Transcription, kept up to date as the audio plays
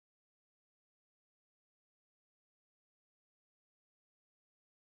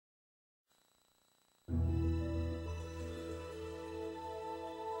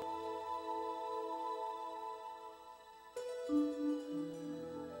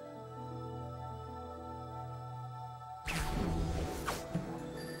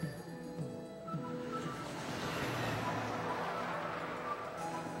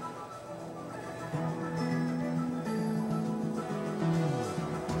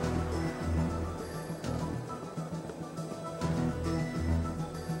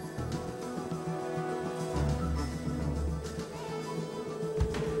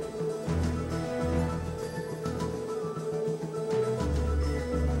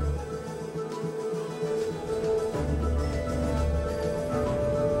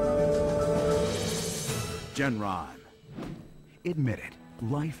Genron. Admit it,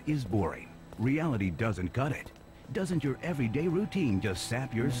 life is boring. Reality doesn't cut it. Doesn't your everyday routine just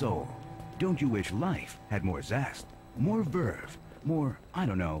sap your soul? Don't you wish life had more zest, more verve, more, I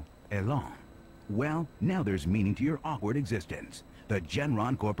don't know, elan? Well, now there's meaning to your awkward existence. The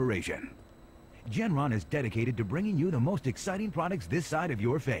Genron Corporation. Genron is dedicated to bringing you the most exciting products this side of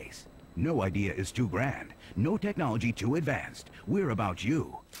your face. No idea is too grand, no technology too advanced. We're about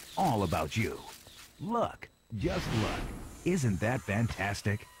you, all about you. Look, just look. Isn't that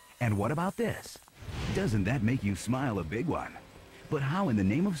fantastic? And what about this? Doesn't that make you smile a big one? But how in the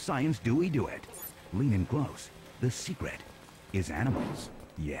name of science do we do it? Lean in close. The secret is animals.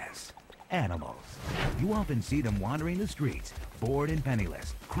 Yes, animals. You often see them wandering the streets, bored and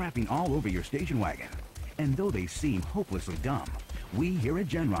penniless, crapping all over your station wagon. And though they seem hopelessly dumb, we here at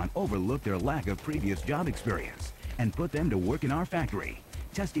Genron overlook their lack of previous job experience and put them to work in our factory,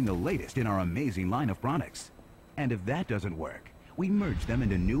 testing the latest in our amazing line of products. And if that doesn't work, we merge them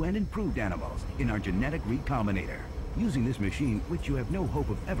into new and improved animals in our genetic recombinator. Using this machine, which you have no hope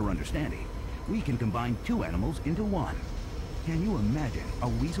of ever understanding, we can combine two animals into one. Can you imagine a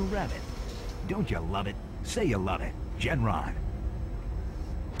weasel rabbit? Don't you love it? Say you love it. Genron.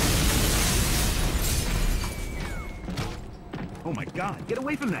 Oh my God, get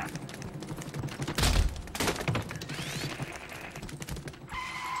away from that!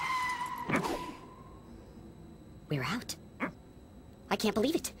 We're out. I can't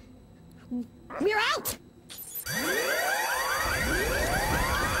believe it. We're out!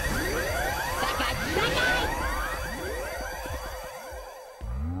 That guy! That guy!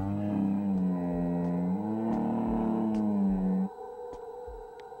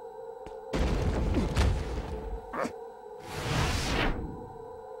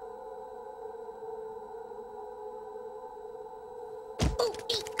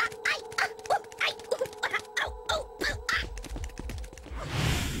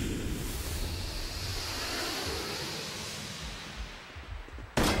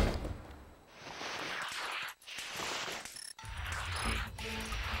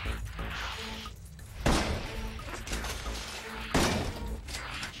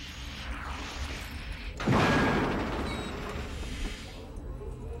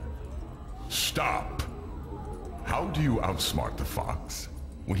 Stop! How do you outsmart the fox?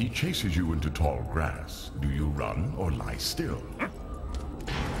 When he chases you into tall grass, do you run or lie still?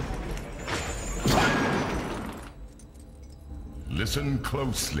 Listen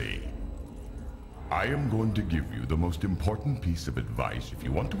closely. I am going to give you the most important piece of advice if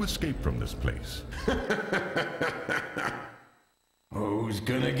you want to escape from this place. Who's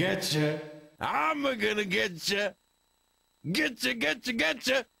gonna get you? I'm gonna get you. Get you, get you, get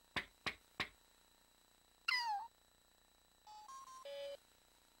you.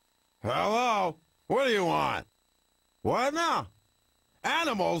 Hello? What do you want? What now?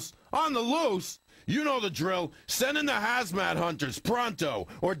 Animals? On the loose? You know the drill. Send in the hazmat hunters, pronto,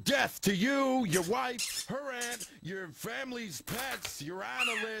 or death to you, your wife, her aunt, your family's pets, your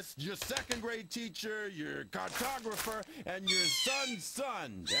analyst, your second-grade teacher, your cartographer, and your son's son,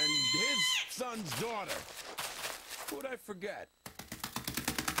 and his son's daughter. Who'd I forget?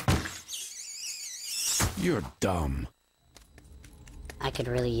 You're dumb. I could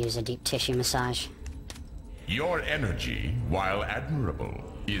really use a deep tissue massage. Your energy, while admirable,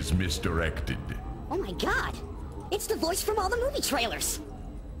 is misdirected. Oh my God! It's the voice from all the movie trailers!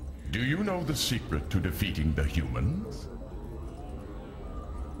 Do you know the secret to defeating the humans?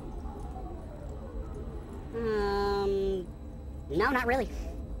 No, not really.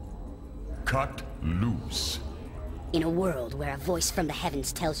 Cut loose. In a world where a voice from the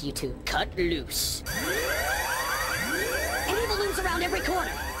heavens tells you to cut loose. And evil looms around every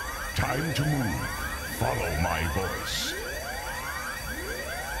corner. Time to move. Follow my voice.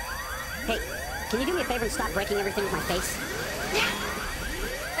 Hey, can you do me a favor and stop breaking everything with my face? Yeah!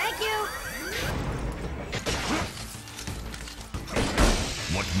 Thank you!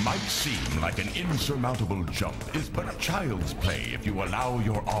 What might seem like an insurmountable jump is but child's play if you allow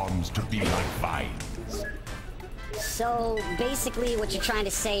your arms to be like vines. So, basically what you're trying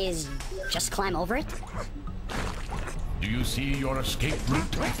to say is just climb over it? Do you see your escape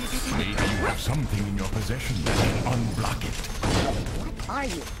route? Maybe you have something in your possession that can unblock it. What are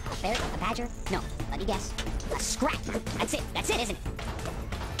you? A ferret? A badger? No, let me guess. A scrat. That's it, isn't it?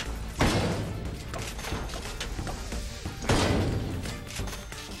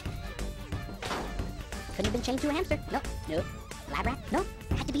 Couldn't have been chained to a hamster. Nope, nope. Lab rat? Nope.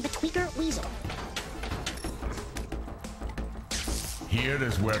 Had to be the tweaker weasel. Here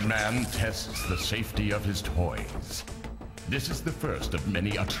is where man tests the safety of his toys. This is the first of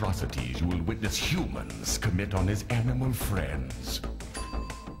many atrocities you will witness humans commit on his animal friends.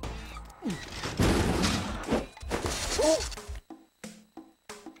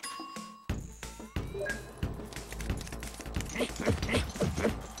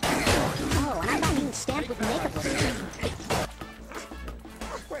 Oh, and I'm not being stamped with makeup lipstick.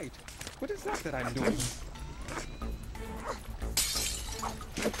 Wait, what is that I'm doing?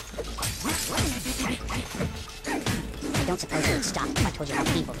 I don't suppose you would stop if I told you how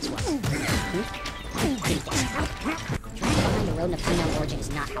painful this was. Hmm? Give me this. Driving behind the road in a female origin is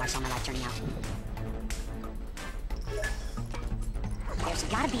not how I saw my life turning out. There's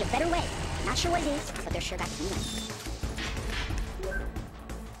gotta be a better way. Not sure what it is, but there's sure got to be one.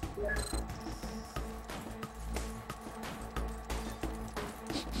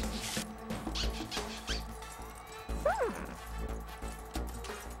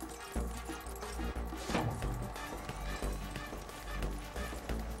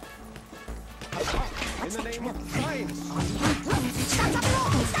 In the name of science! Stop and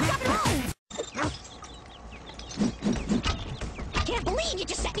roll! Stop and roll! I can't believe you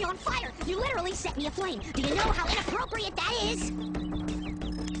just set me on fire! You literally set me aflame! Do you know how inappropriate that is?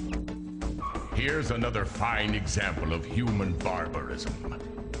 Here's another fine example of human barbarism.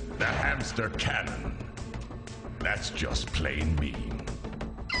 The hamster cannon. That's just plain mean.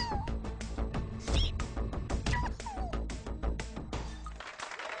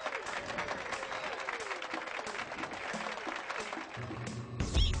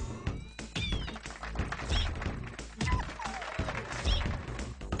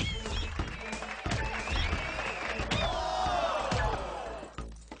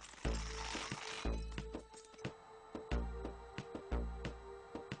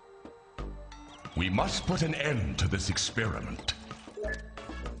 We must put an end to this experiment.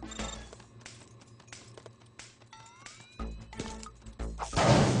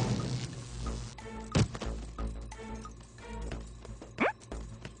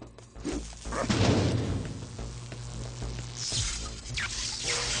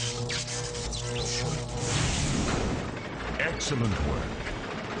 Excellent work.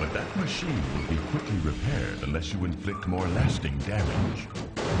 But that machine will be quickly repaired unless you inflict more lasting damage.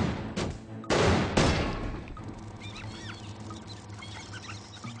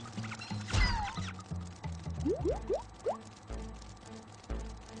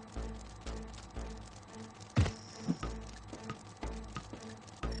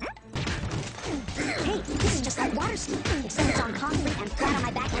 Hey, this is just like water ski, except it's on concrete and flat on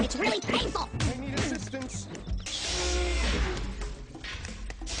my back, and it's really painful! I need assistance!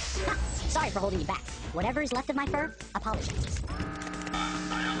 Ha, sorry for holding you back. Whatever is left of my fur, apologies.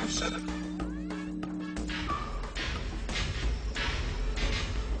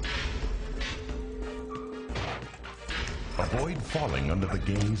 Avoid falling under the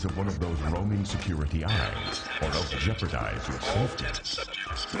gaze of one of those roaming security eyes, or else jeopardize your safety.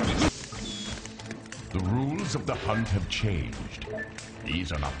 The rules of the hunt have changed.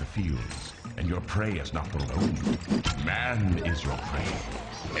 These are not the fields, and your prey is not the road. Man is your prey,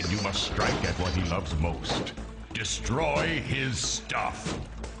 and you must strike at what he loves most. Destroy his stuff.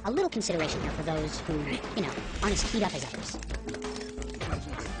 A little consideration here for those who, you know, aren't as keyed up as others.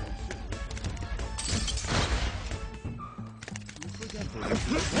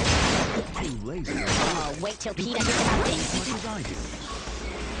 Too lazy. Oh, wait till PETA hears about this. What did I do?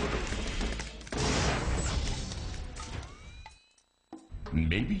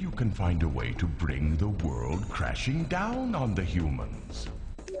 Maybe you can find a way to bring the world crashing down on the humans.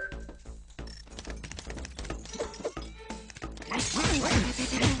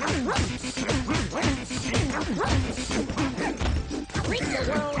 Reap the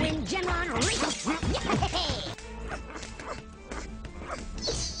whirlwind, Genron, reap 'em!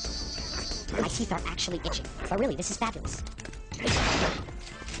 My teeth are actually itching, but really, this is fabulous. I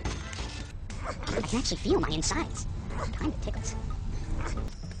can actually feel my insides. Kinda tickles.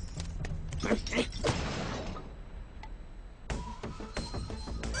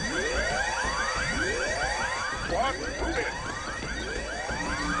 What? Move it!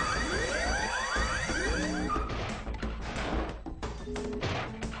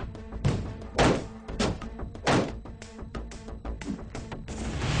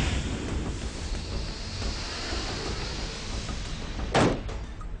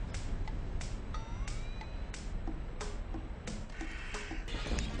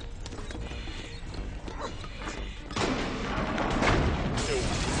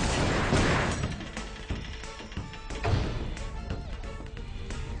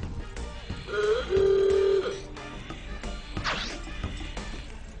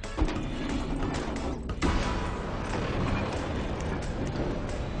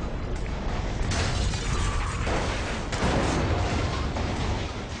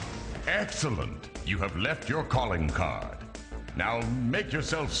 Excellent. You have left your calling card. Now make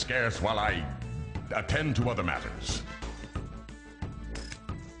yourself scarce while I attend to other matters.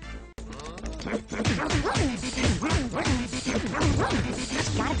 There's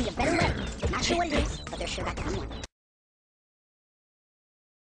gotta be a better way. Not sure what it is, but there's sure got to be one.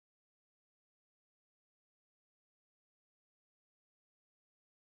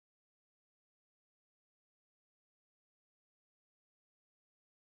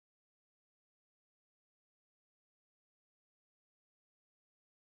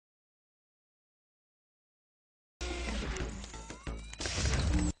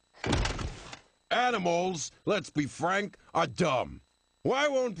 Animals, let's be frank, are dumb. Why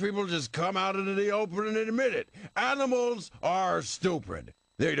won't people just come out into the open and admit it? Animals are stupid.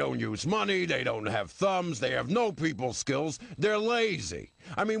 They don't use money, they don't have thumbs, they have no people skills, they're lazy.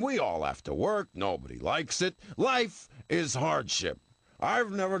 I mean, we all have to work, nobody likes it. Life is hardship.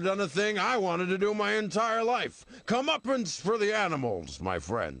 I've never done a thing I wanted to do my entire life. Comeuppance for the animals, my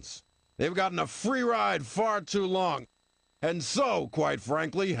friends. They've gotten a free ride far too long. And so, quite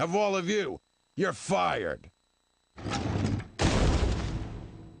frankly, have all of you. You're fired.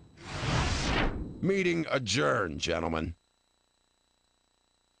 Meeting adjourned, gentlemen.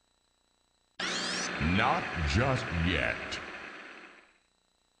 Not just yet.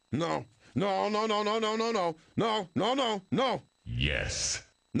 No. No, no, no, no, no, no, no. No, no, no, no. Yes.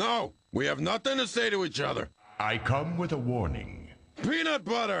 No. We have nothing to say to each other. I come with a warning. Peanut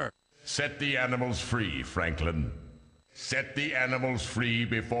butter! Set the animals free, Franklin. Set the animals free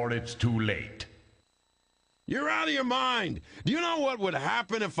before it's too late. You're out of your mind. Do you know what would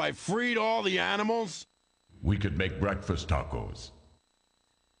happen if I freed all the animals? We could make breakfast tacos.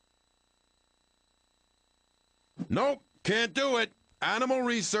 Nope, can't do it. Animal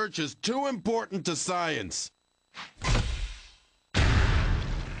research is too important to science.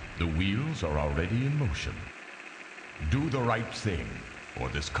 The wheels are already in motion. Do the right thing, or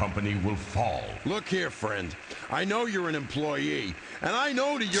this company will fall. Look here, friend. I know you're an employee, and I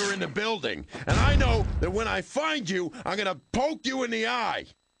know that you're in the building, and I know that when I find you, I'm gonna poke you in the eye.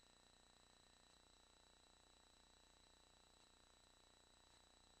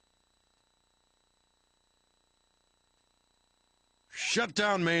 Shut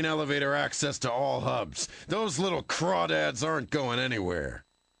down main elevator access to all hubs. Those little crawdads aren't going anywhere.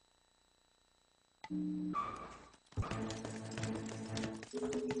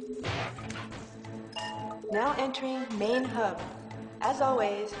 Now entering main hub. As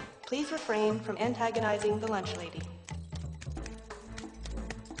always, please refrain from antagonizing the lunch lady.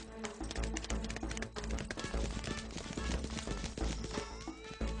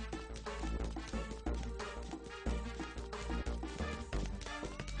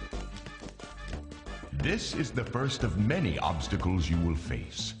 This is the first of many obstacles you will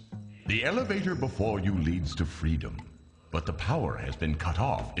face. The elevator before you leads to freedom, but the power has been cut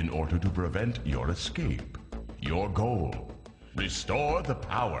off in order to prevent your escape. Your goal: restore the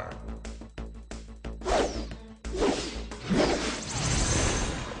power.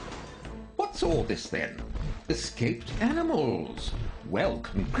 What's all this then? Escaped animals. Well,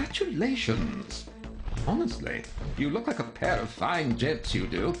 congratulations. Honestly, you look like a pair of fine gents, you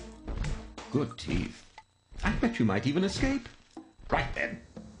do. Good teeth. I bet you might even escape. Right then.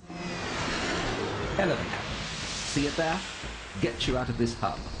 Elevator. See it there? Get you out of this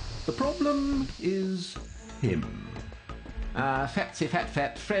hub. The problem is him. Fatsy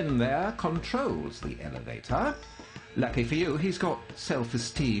fat friend there controls the elevator. Lucky for you, he's got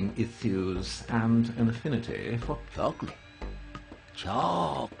self-esteem issues and an affinity for chocolate.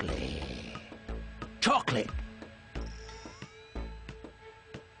 Chocolate. Chocolate!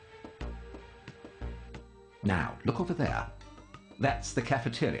 Now, look over there. That's the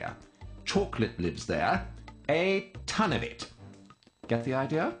cafeteria. Chocolate lives there. A ton of it. Get the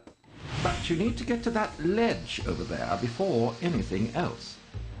idea? But you need to get to that ledge over there before anything else.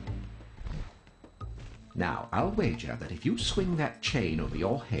 Now, I'll wager that if you swing that chain over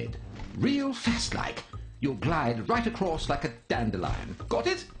your head, real fast-like, you'll glide right across like a dandelion. Got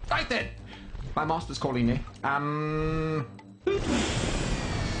it? Right then! My master's calling me. Tell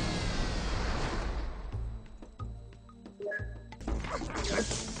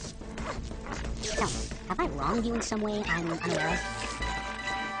me, have I wronged you in some way I'm unaware of?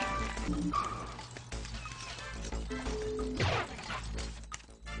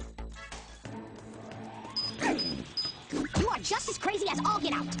 You are just as crazy as all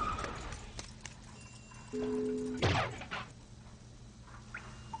get out!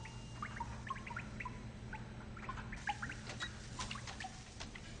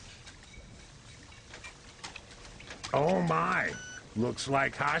 Oh my! Looks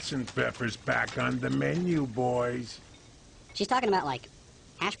like Hassenpfeffer's back on the menu, boys. She's talking about, like,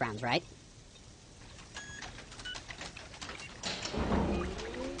 hash browns, right?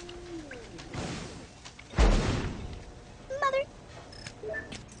 Mother!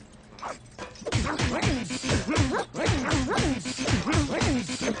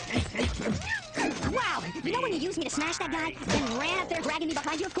 Wow! You know when you used me to smash that guy, then ran up there dragging me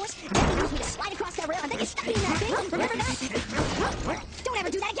behind you, of course? Then you used me to slide across that rail, and then you stuck me in that thing? Remember that? Don't ever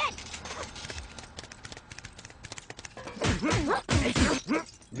do that again!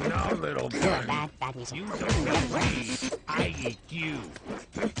 No, little You're bunny. a bad weasel. You don't eat me. I eat you.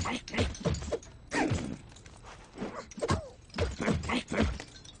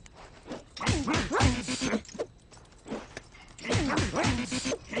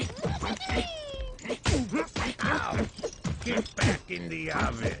 Ow! Get back in the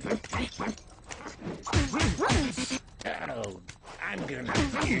oven. Oh, I'm gonna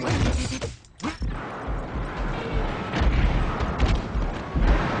kill you.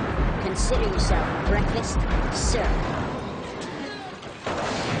 Consider yourself breakfast, sir.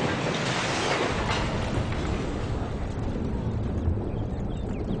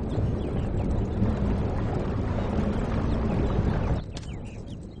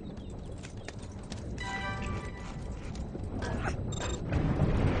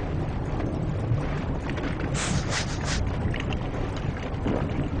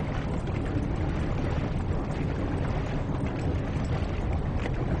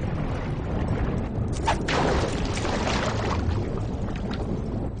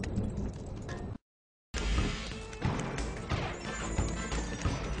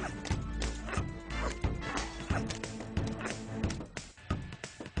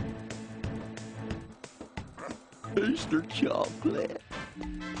 Easter chocolate.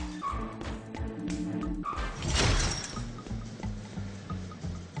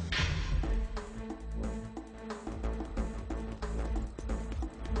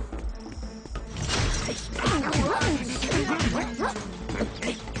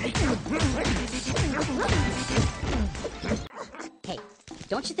 Hey,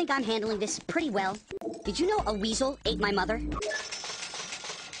 don't you think I'm handling this pretty well? Did you know a weasel ate my mother?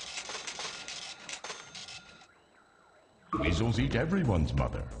 Weasels eat everyone's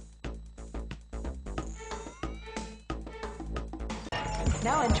mother.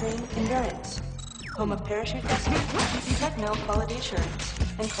 Now entering endurance, home of parachute testing, techno quality assurance,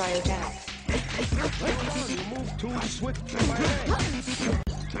 and cryogenics. You move too swift for my leg.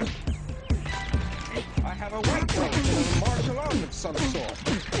 I have a white belt in a martial art of some sort.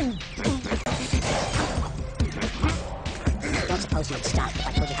 Don't suppose you would stop if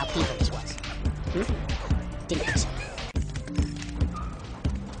I told you how painful this was. Didn't think so.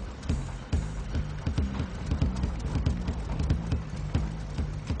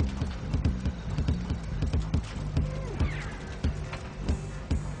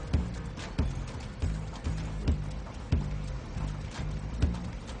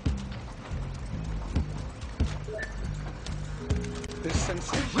 This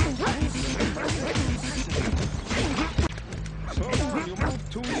sensation. So you move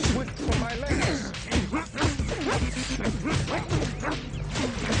too swift for my legs.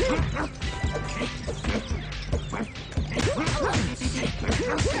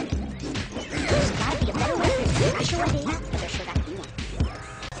 There's gotta be a better way. Not sure what it is, but there's sure gotta be one.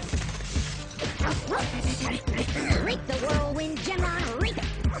 Reap the whirlwind, Gemron, reap it!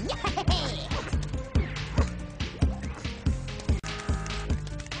 Yay!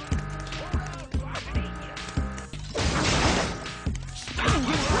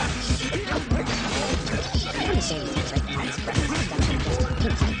 I'm gonna say these things right now. It's breakfast.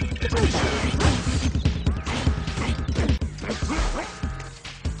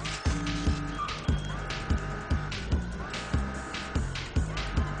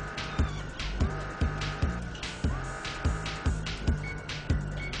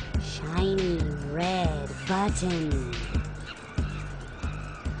 Shiny red button.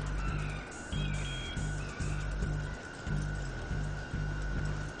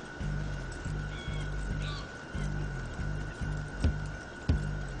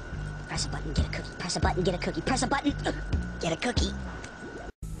 Press a button, get a cookie. Press a button, get a cookie. Press a button, get a cookie.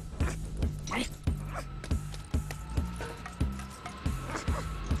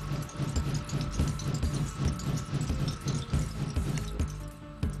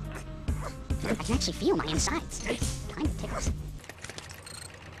 I can actually feel my insides. Kind of tickles.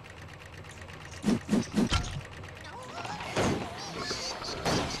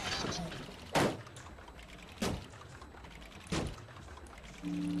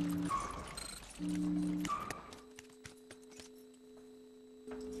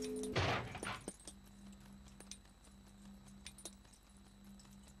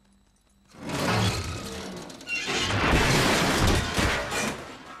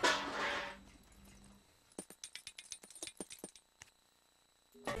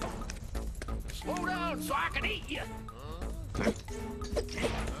 so I can eat you.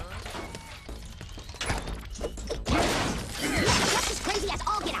 Just as crazy as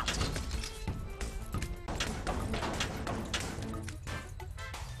all get out.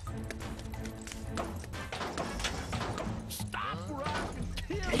 Stop or I can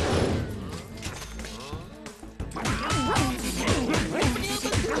kill you.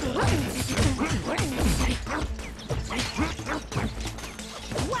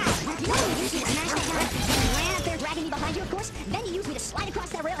 Then you use me to slide across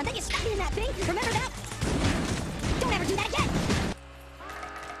that rail, and then you stuck me in that thing. Remember that? Don't ever do that again!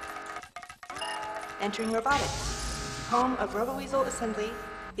 Entering robotics, home of RoboWeasel Assembly,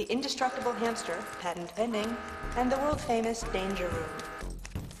 the indestructible hamster, patent pending, and the world-famous Danger Room.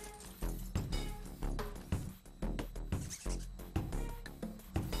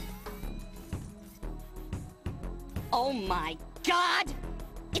 Oh my God!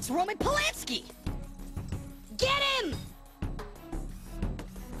 It's Roman Polanski! Get him!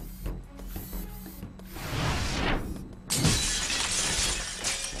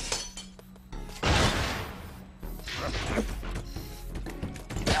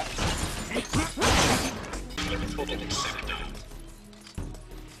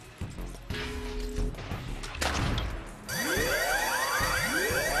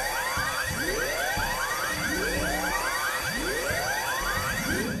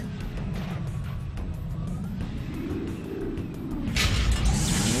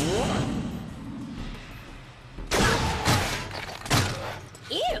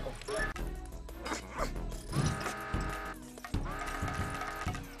 Ew!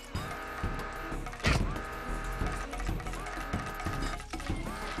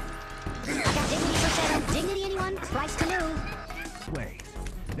 Dignity, anyone? Price to new. Ways.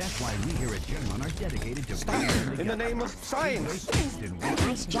 That's why we here at German are dedicated to... Stop! In the name of science!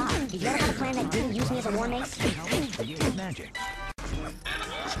 Nice job. Did you ever have a plan that didn't use me as a war mace? Create magic.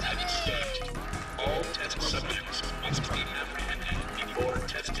 Animals have escaped. All test subjects must be apprehended before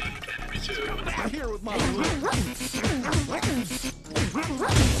testing can resume. Back here with my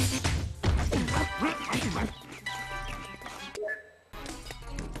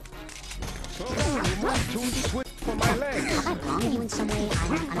So you move too swift for my legs. Have I wronged you in some way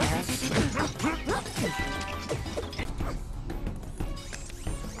I'm unaware of?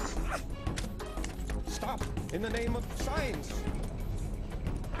 Stop! In the name of science!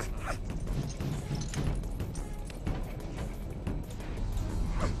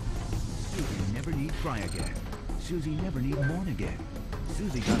 Susie never need cry again. Susie never need mourn again.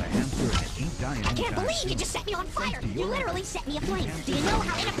 Susie got a hamster and it ain't dying. I can't believe you just set me on fire! You literally set me aflame! Do you know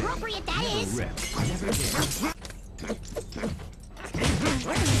how inappropriate that is? Never rip. Never did.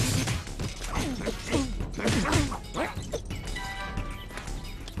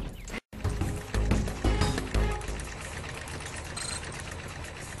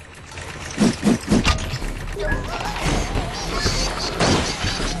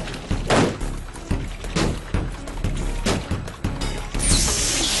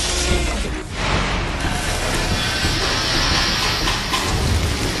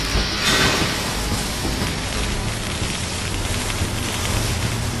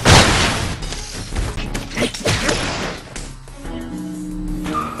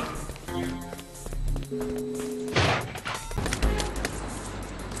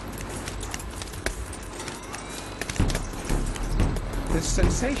 This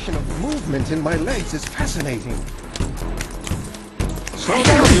sensation of movement in my legs is fascinating. So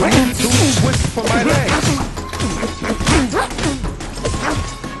now you move too swift for my legs.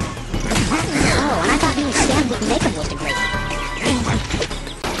 Oh, and I thought being stabbed with makeup was degrading.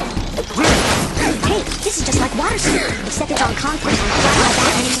 Hey, this is just like water skiing, except it's on concrete and flat like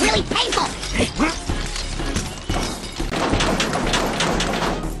that, and it's really painful!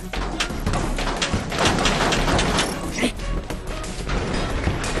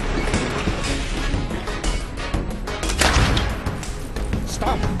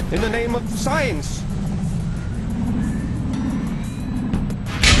 Stop! In the name of science!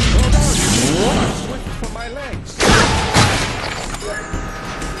 Slow down, you swift for my legs.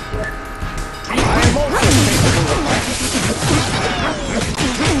 I am also capable of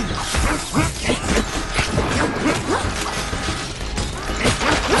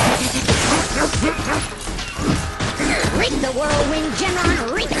Reap the whirlwind,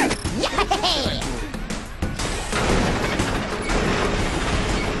 Generon, reap it! Yay!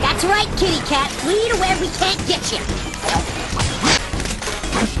 That's right, kitty cat. Flee to where we can't get you.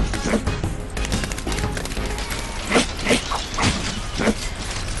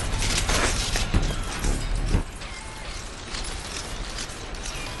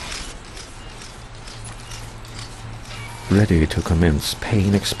 ready to commence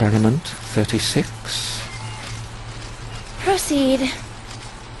pain experiment 36? Proceed.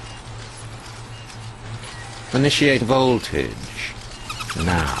 Initiate voltage.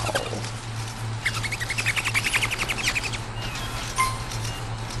 Now.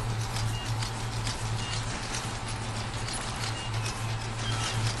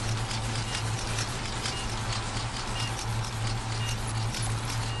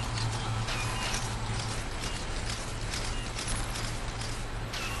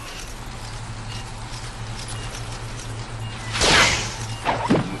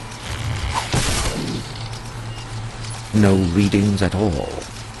 No readings at all.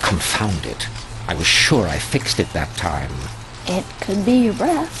 Confound it. I was sure I fixed it that time. It could be your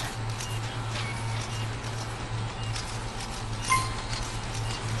breath.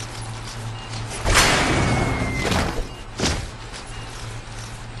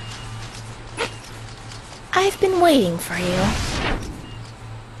 I've been waiting for you.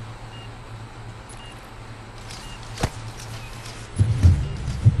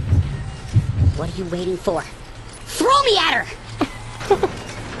 What are you waiting for? Throw me at her!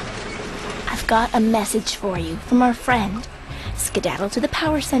 I've got a message for you from our friend. Skedaddle to the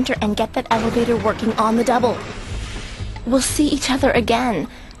power center and get that elevator working on the double. We'll see each other again.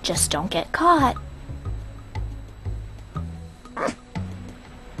 Just don't get caught.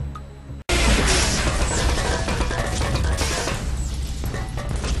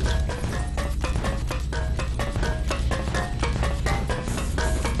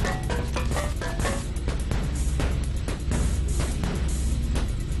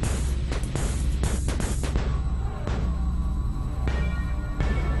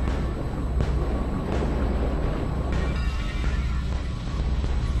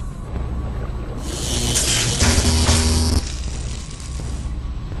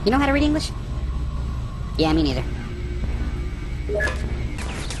 You know how to read English? Yeah, me neither. So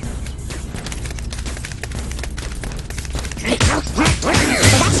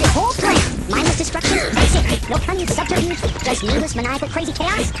that's your whole plan? Mindless destruction? That's it? No cunning subterfuge? Just needless, maniacal, crazy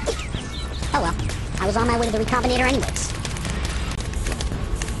chaos? Oh well, I was on my way to the Recombinator anyways.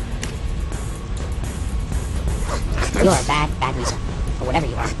 You're a bad Lisa. Or whatever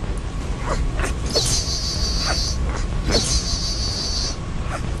you are.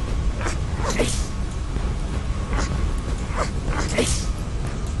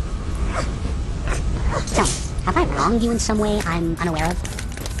 Tell me, have I wronged you in some way I'm unaware of?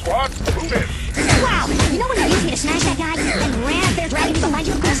 What? Wow! You know when you used me to smash that guy and ran up there dragging me behind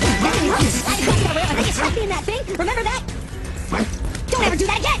you? Then you looked, I got that rail and I get stuck in that thing? Remember that? Don't ever do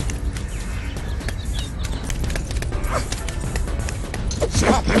that again!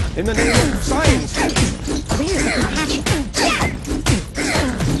 Stop! In the name of science! Where's the hatchet? Yeah!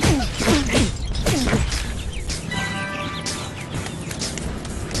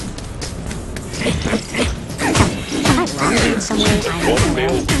 Have I wronged you in some way I'm One male unaware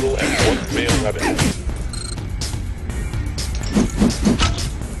of? eagle and one male rabbit.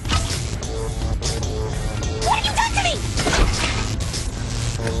 What have you done to me?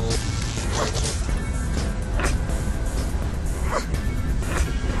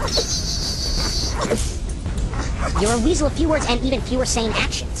 You're a weasel of few words and even fewer sane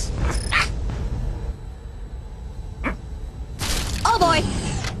actions. Oh boy!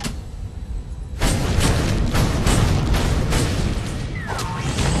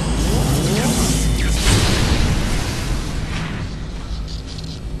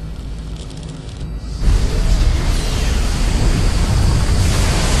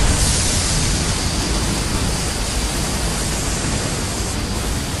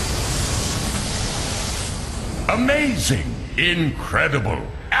 Amazing! Incredible!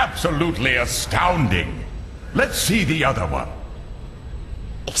 Absolutely astounding! Let's see the other one.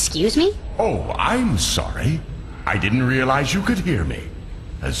 Excuse me? Oh, I'm sorry. I didn't realize you could hear me.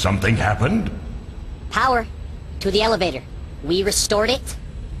 Has something happened? Power to the elevator. We restored it.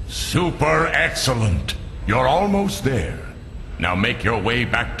 Super excellent! You're almost there. Now make your way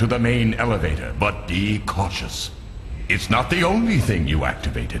back to the main elevator, but be cautious. It's not the only thing you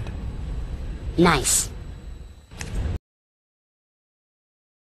activated. Nice.